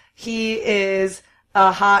 Colossus. He is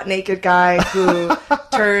a hot naked guy who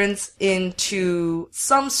turns into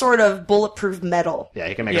some sort of bulletproof metal. Yeah,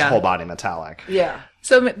 he can make Yeah. his whole body metallic. Yeah.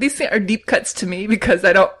 So these are deep cuts to me because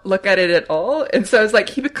I don't look at it at all. And so I was like,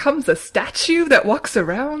 he becomes a statue that walks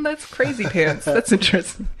around? That's crazy pants. That's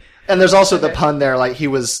interesting. And there's also the pun there, like he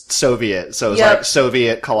was Soviet, so it was Yep. like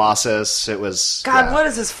Soviet Colossus. It was God, what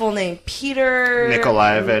is his full name? Peter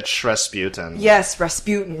Nikolaevich Rasputin. Yes,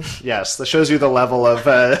 Rasputin. Yes, that shows you the level of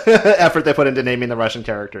effort they put into naming the Russian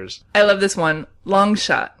characters. I love this one. Long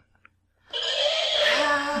shot.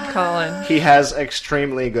 Colin. He has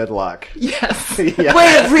extremely good luck. Yes. Yeah.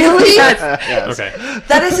 Wait, really? Yes. Okay.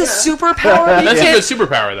 That is his superpower? That's a good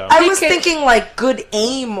superpower, though. I was can- thinking like good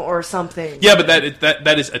aim or something. Yeah, but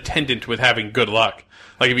that is attendant with having good luck.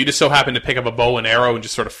 Like if you just so happen to pick up a bow and arrow and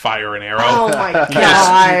just sort of fire an arrow. Oh my you just-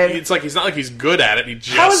 god. it's like he's not like he's good at it. He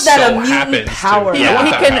just How is that so a mutant happens power? To. Yeah. I want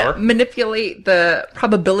He that can power. manipulate the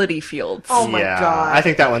probability fields. Oh my Yeah, god. I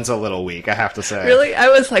think that one's a little weak, I have to say. Really? I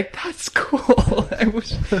was like, that's cool. I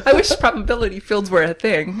wish probability fields were a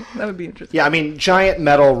thing. That would be interesting. Yeah, I mean, giant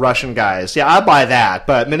metal Russian guys. Yeah, I'll buy that,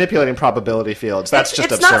 but manipulating probability fields, that's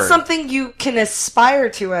just it's absurd. not something you can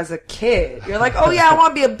aspire to as a kid. You're like, oh yeah, I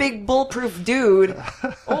want to be a big bulletproof dude.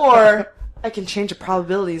 Or I can change the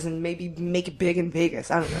probabilities and maybe make it big in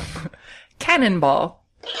Vegas. I don't know. Cannonball.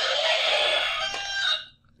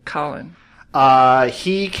 Colin.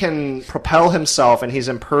 He can propel himself and he's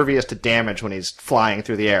impervious to damage when he's flying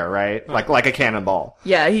through the air, right? Like a cannonball.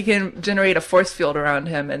 Yeah, he can generate a force field around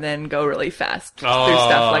him and then go really fast through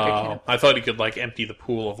stuff like a cannon. I thought he could like empty the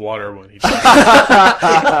pool of water when he.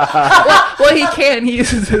 Well, he can. He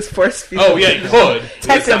uses his force field. Oh yeah, he could.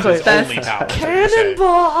 That's not his Technically. only power.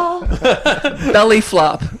 Cannonball! Belly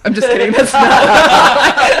flop. I'm just kidding. That's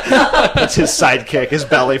not. That's his sidekick, his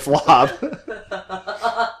belly flop.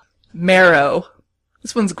 Marrow.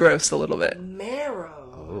 This one's gross a little bit.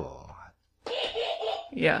 Marrow.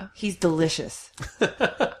 Yeah. He's delicious. He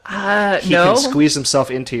No. can squeeze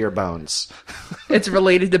himself into your bones. It's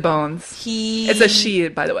related to bones. It's a she,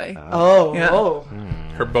 by the way. Oh. Yeah. Oh.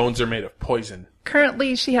 Her bones are made of poison.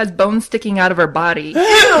 Currently, she has bones sticking out of her body.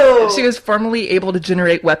 Ew. She was formerly able to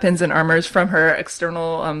generate weapons and armors from her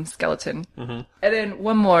external skeleton. Mm-hmm. And then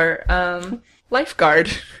one more. Lifeguard.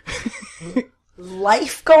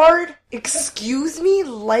 Lifeguard? Excuse me?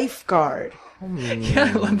 Lifeguard. Yeah,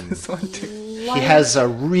 I love this one too. He has a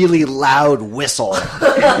really loud whistle.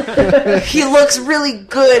 He looks really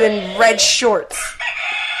good in red shorts.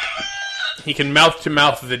 He can mouth to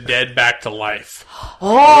mouth the dead back to life.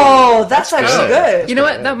 Oh, that's actually good. You know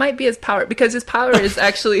what? That might be his power, because his power is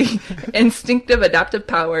actually instinctive adaptive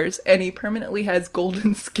powers, and he permanently has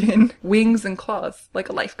golden skin, wings, and claws, like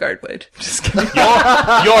a lifeguard would. Just kidding.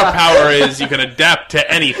 Your power is you can adapt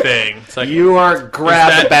to anything. It's like You are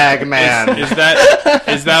grab bag man. Is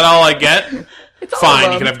that all I get? It's all Fine,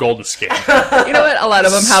 of you can them. have golden skin. You know what? A lot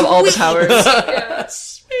of them have all the Sweet. powers. Yeah.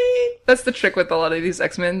 That's the trick with a lot of these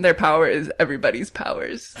X-Men. Their power is everybody's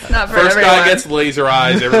powers. It's not for First everyone. guy gets laser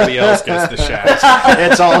eyes, everybody else gets the shaft.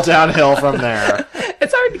 It's all downhill from there.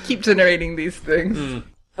 It's hard to keep generating these things.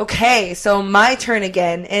 Okay, so my turn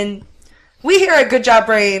again. And we here at Good Job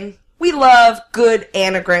Brain, we love good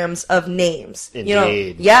anagrams of names. You know,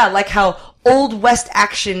 Indeed. yeah, like how Old West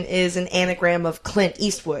Action is an anagram of Clint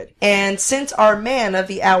Eastwood. And since our man of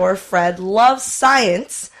the hour, Fred, loves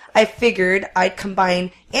science, I figured I'd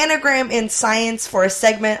combine anagram and science for a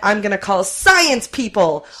segment I'm going to call Science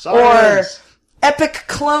People. Science. Or Epic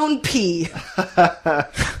Clone P.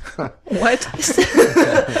 What?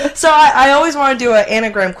 So I always want to do an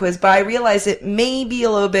anagram quiz, but I realize it may be a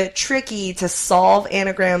little bit tricky to solve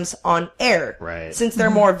anagrams on air. Right. Since they're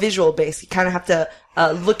more visual based, you kind of have to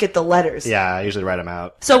look at the letters. Yeah, I usually write them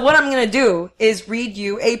out. So what I'm going to do is read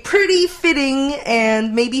you a pretty fitting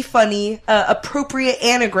and maybe funny, appropriate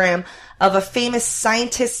anagram of a famous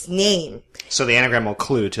scientist's name. So the anagram will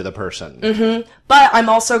clue to the person. Mm-hmm. But I'm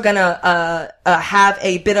also going to have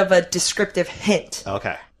a bit of a descriptive hint.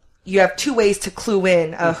 Okay. You have two ways to clue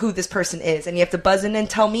in who this person is, and you have to buzz in and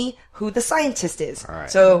tell me who the scientist is. All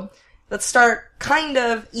right. So let's start kind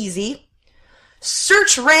of easy.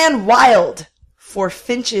 Search ran wild for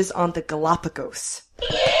finches on the Galapagos.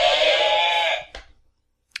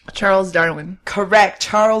 Charles Darwin. Correct,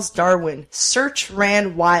 Charles Darwin. Search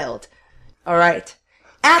ran wild. All right.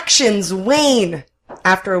 Actions wane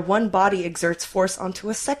after one body exerts force onto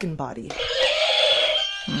a second body.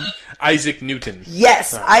 Isaac Newton.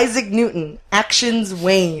 Yes, Isaac Newton. Actions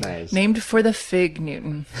wane. Nice. Named for the fig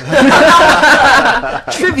Newton.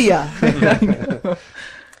 Trivia.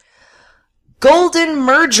 Golden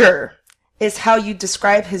merger is how you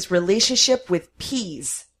describe his relationship with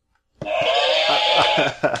peas.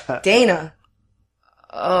 Dana.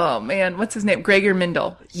 Oh, man. What's his name? Gregor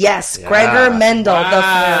Mendel. Yes, Gregor Mendel, Wow. the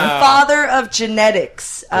father of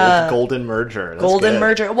genetics. Golden merger. That's Golden good.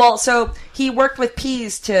 merger. Well, so he worked with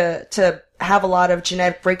peas to have a lot of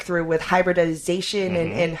genetic breakthrough with hybridization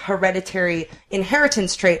and hereditary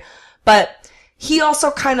inheritance trait. But he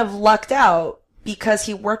also kind of lucked out because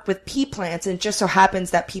he worked with pea plants, and it just so happens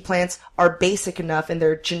that pea plants are basic enough in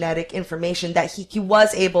their genetic information that he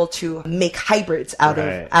was able to make hybrids out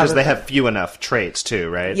Right. of Because they them. have few enough traits, too,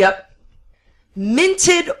 right? Yep.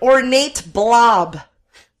 Minted ornate blob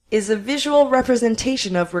is a visual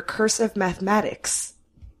representation of recursive mathematics.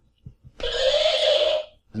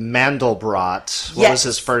 Mandelbrot. What Yes. was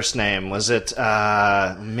his first name? Was it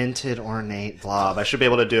minted ornate blob? I should be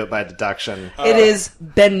able to do it by deduction. It is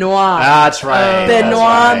Benoit. That's right.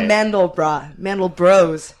 Benoit That's right.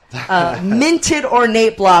 Mandelbros. Minted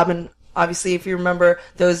ornate blob. And obviously, if you remember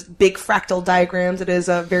those big fractal diagrams, it is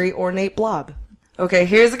a very ornate blob. Okay,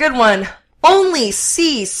 here's a good one. Only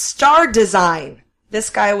see star design. This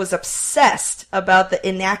guy was obsessed about the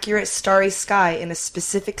inaccurate starry sky in a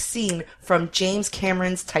specific scene from James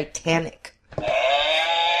Cameron's Titanic.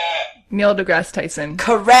 Neil deGrasse Tyson.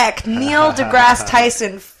 Correct. Neil deGrasse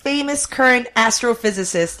Tyson, famous current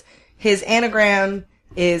astrophysicist. His anagram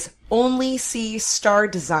is only see star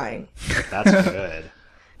design. That's good.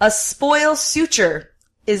 A spoil suture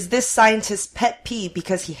is this scientist's pet peeve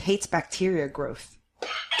because he hates bacteria growth.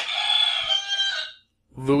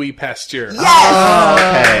 Louis Pasteur. Okay.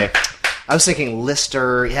 I was thinking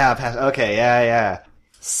Lister. Yeah, okay, yeah.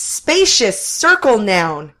 Spacious circle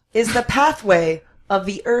noun is the pathway of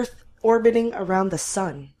the Earth orbiting around the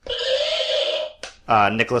sun.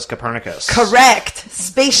 Nicholas Copernicus. Correct.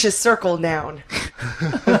 Spacious circle noun.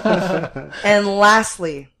 And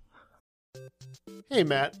lastly, Hey,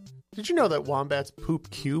 Matt. Did you know that wombats poop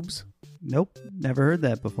cubes? Nope, never heard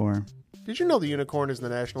that before. Did you know the unicorn is the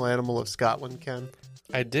national animal of Scotland, Ken?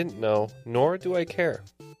 I didn't know, nor do I care.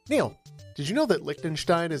 Neil, did you know that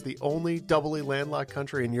Liechtenstein is the only doubly landlocked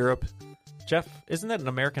country in Europe? Jeff, isn't that an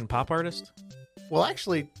American pop artist? Well,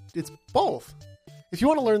 actually, it's both. If you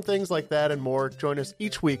want to learn things like that and more, join us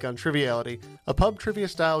each week on Triviality, a pub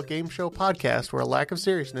trivia-style game show podcast where a lack of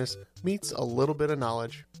seriousness meets a little bit of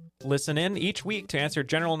knowledge. Listen in each week to answer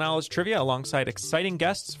general knowledge trivia alongside exciting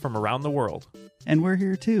guests from around the world. And we're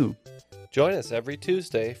here too. Join us every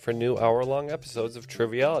Tuesday for new hour-long episodes of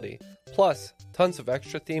Triviality, plus tons of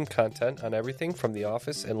extra theme content on everything from The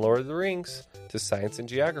Office and Lord of the Rings to science and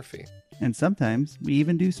geography. And sometimes we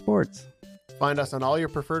even do sports. Find us on all your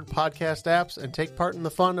preferred podcast apps and take part in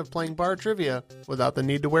the fun of playing bar trivia without the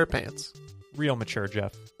need to wear pants. Real mature,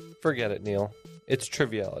 Jeff. Forget it, Neil. It's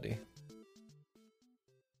Triviality.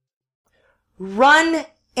 run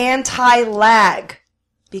anti-lag.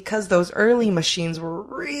 Because those early machines were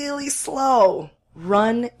really slow.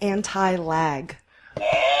 Run anti-lag.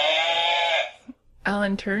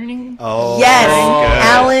 Alan Turing? Oh, yes, good,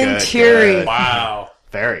 Alan good, Turing. good. Wow.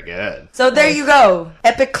 Very good. So there you go.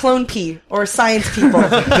 Epic clone P, or science people. How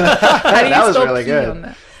do you That was spell really P good. on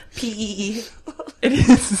that? P-E-E. It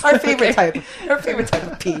is. Our favorite type. Our favorite type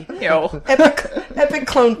of P. Yo. Epic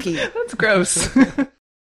clone P. That's gross.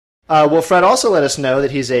 Well, Fred also let us know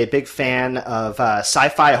that he's a big fan of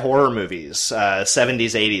sci-fi horror movies,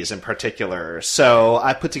 70s, 80s in particular. So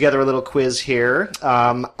I put together a little quiz here.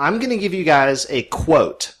 I'm going to give you guys a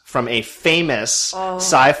quote from a famous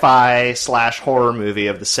sci-fi / horror movie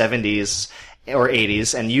of the 70s or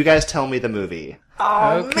 80s, and you guys tell me the movie.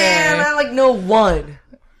 Oh, Okay. man, I know one.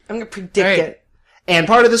 I'm going to predict Right. it. And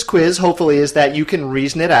part of this quiz, hopefully, is that you can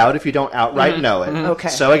reason it out if you don't outright know it. Okay.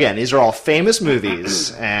 So again, these are all famous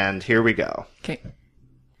movies, and here we go. Okay.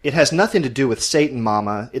 It has nothing to do with Satan,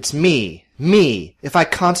 Mama. It's me. Me. If I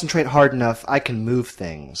concentrate hard enough, I can move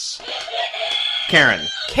things. Karen.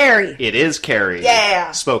 Carrie. It is Carrie.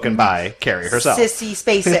 Yeah. Spoken by Carrie herself. Sissy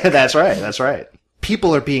Spacek. That's right, that's right.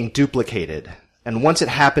 People are being duplicated. And once it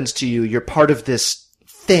happens to you, you're part of this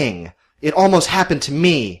thing. It almost happened to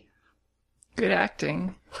me. Good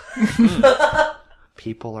acting.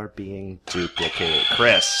 People are being duplicated.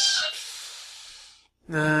 Chris.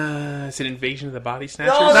 Is it Invasion of the Body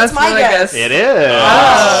Snatchers? No, that's my what I guess. It is.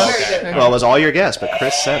 Oh, very good. Well, it was all your guess, but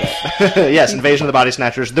Chris said it. Yes, Invasion of the Body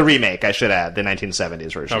Snatchers, the remake, I should add, the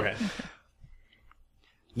 1970s version. Okay.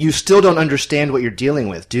 You still don't understand what you're dealing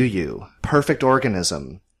with, do you? Perfect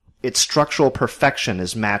organism. Its structural perfection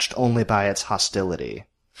is matched only by its hostility.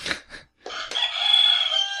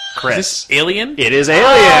 Chris. Is this Alien? It is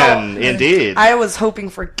Alien, indeed. I was hoping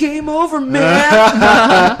for Game Over,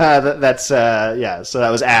 man. That's, yeah, so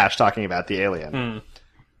that was Ash talking about the alien.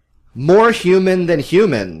 More human than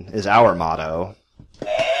human is our motto.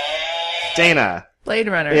 Dana. Blade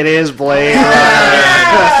Runner. It is Blade Runner.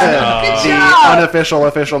 The unofficial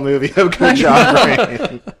official movie of Good Job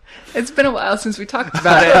Brain. It's been a while since we talked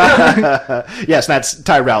about it. Yes, that's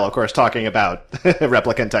Tyrell, of course, talking about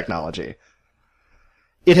replicant technology.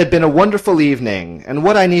 It had been a wonderful evening, and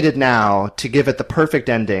what I needed now to give it the perfect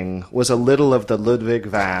ending was a little of the Ludwig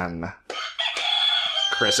van.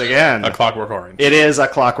 Chris again. A Clockwork Orange. It is A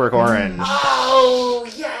Clockwork Orange. Oh,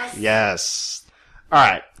 yes. Yes. All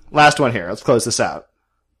right, last one here. Let's close this out.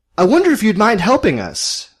 I wonder if you'd mind helping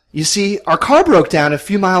us. You see, our car broke down a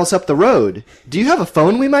few miles up the road. Do you have a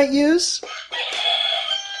phone we might use?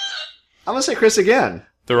 I'm going to say Chris again.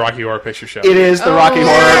 The Rocky Horror Picture Show. It is the Rocky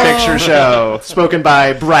Horror Picture Show, spoken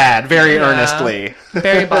by Brad very earnestly.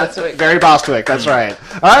 Barry Bostwick. Barry Bostwick, that's right.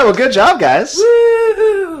 All right, well, good job, guys.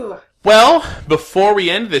 Woo-hoo. Well, before we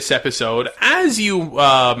end this episode, as you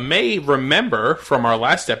may remember from our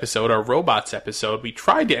last episode, our robots episode, we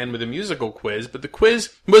tried to end with a musical quiz, but the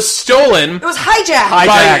quiz was stolen. It was hijacked.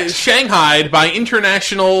 By Shanghaied by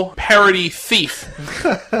international parody thief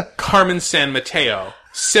Carmen San Mateo.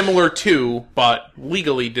 Similar to, but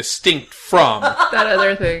legally distinct from, That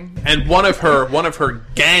other thing. and one of her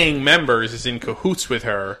gang members is in cahoots with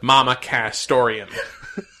her, Mama Castorian.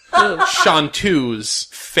 Shantu's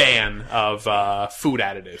fan of food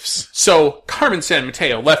additives. So Carmen San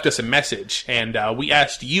Mateo left us a message, and we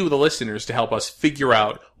asked you, the listeners, to help us figure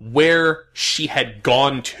out where she had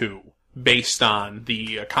gone to based on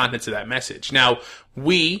the contents of that message. Now,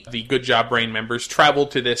 we, the Good Job Brain members,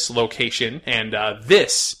 traveled to this location, and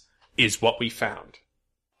this is what we found.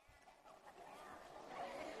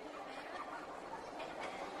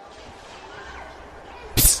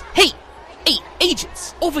 Psst, hey,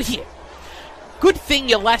 agents, over here. Good thing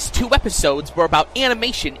your last 2 episodes were about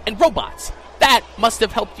animation and robots. That must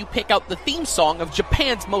have helped you pick out the theme song of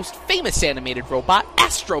Japan's most famous animated robot,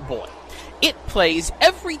 Astro Boy. It plays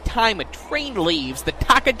every time a train leaves the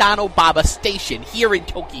Takadano Baba station here in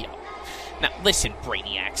Tokyo. Now listen,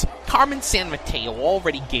 Brainiacs, Carmen San Mateo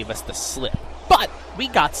already gave us the slip, but we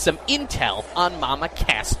got some intel on Mama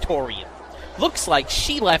Castorian. Looks like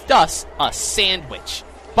she left us a sandwich,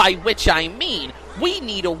 by which I mean we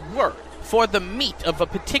need a word for the meat of a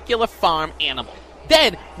particular farm animal.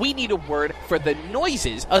 Then we need a word for the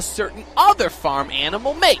noises a certain other farm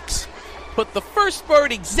animal makes. Put the first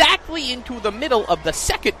word exactly into the middle of the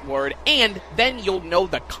second word, and then you'll know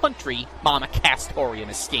the country Mama Castorian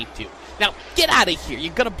escaped to. Now, get out of here.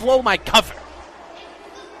 You're gonna blow my cover.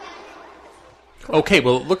 Okay,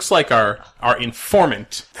 well, it looks like our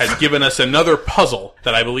informant has given us another puzzle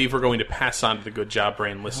that I believe we're going to pass on to the Good Job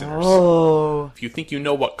Brain listeners. Oh. If you think you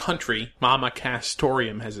know what country Mama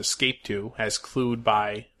Castorium has escaped to, as clued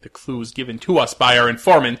by the clues given to us by our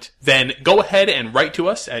informant, then go ahead and write to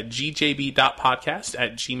us at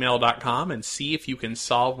gjb.podcast@gmail.com and see if you can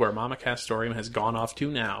solve where Mama Castorium has gone off to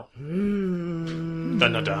now. Dun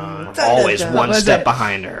dun dun. Always dun. one Was step it?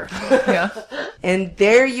 behind her. Yeah. And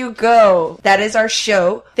there you go. That is our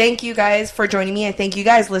show. Thank you guys for joining me, and thank you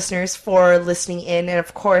guys, listeners, for listening in. And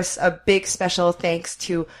of course, a big special thanks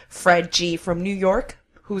to Fred G from New York,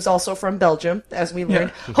 who's also from Belgium, as we learned.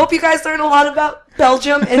 Hope you guys learn a lot about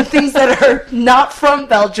Belgium and things that are not from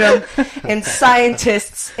Belgium, and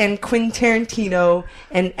scientists, and Quentin Tarantino,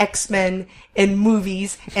 and X-Men, and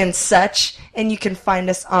movies, and such. And you can find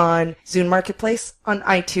us on Zune Marketplace, on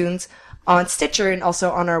iTunes, on Stitcher and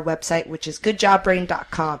also on our website, which is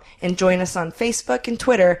goodjobbrain.com. And join us on Facebook and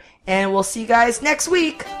Twitter. And we'll see you guys next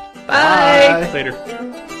week. Bye. Later.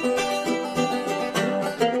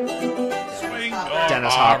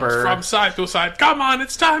 Dennis Hopper. From side to side. Come on,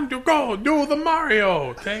 it's time to go. Do the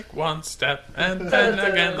Mario. Take one step and then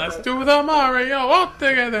again. Let's do the Mario all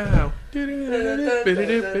together now.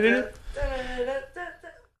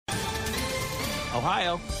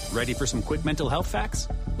 Ohio, ready for some quick mental health facts?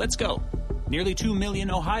 Let's go. Nearly 2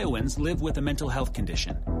 million Ohioans live with a mental health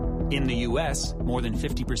condition. In the U.S., more than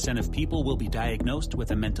 50% of people will be diagnosed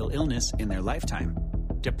with a mental illness in their lifetime.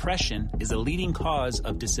 Depression is a leading cause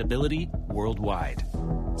of disability worldwide.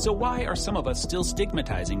 So why are some of us still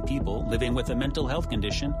stigmatizing people living with a mental health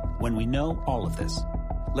condition when we know all of this?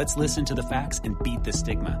 Let's listen to the facts and beat the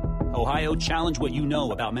stigma. Ohio, challenge what you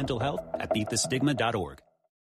know about mental health at beatthestigma.org.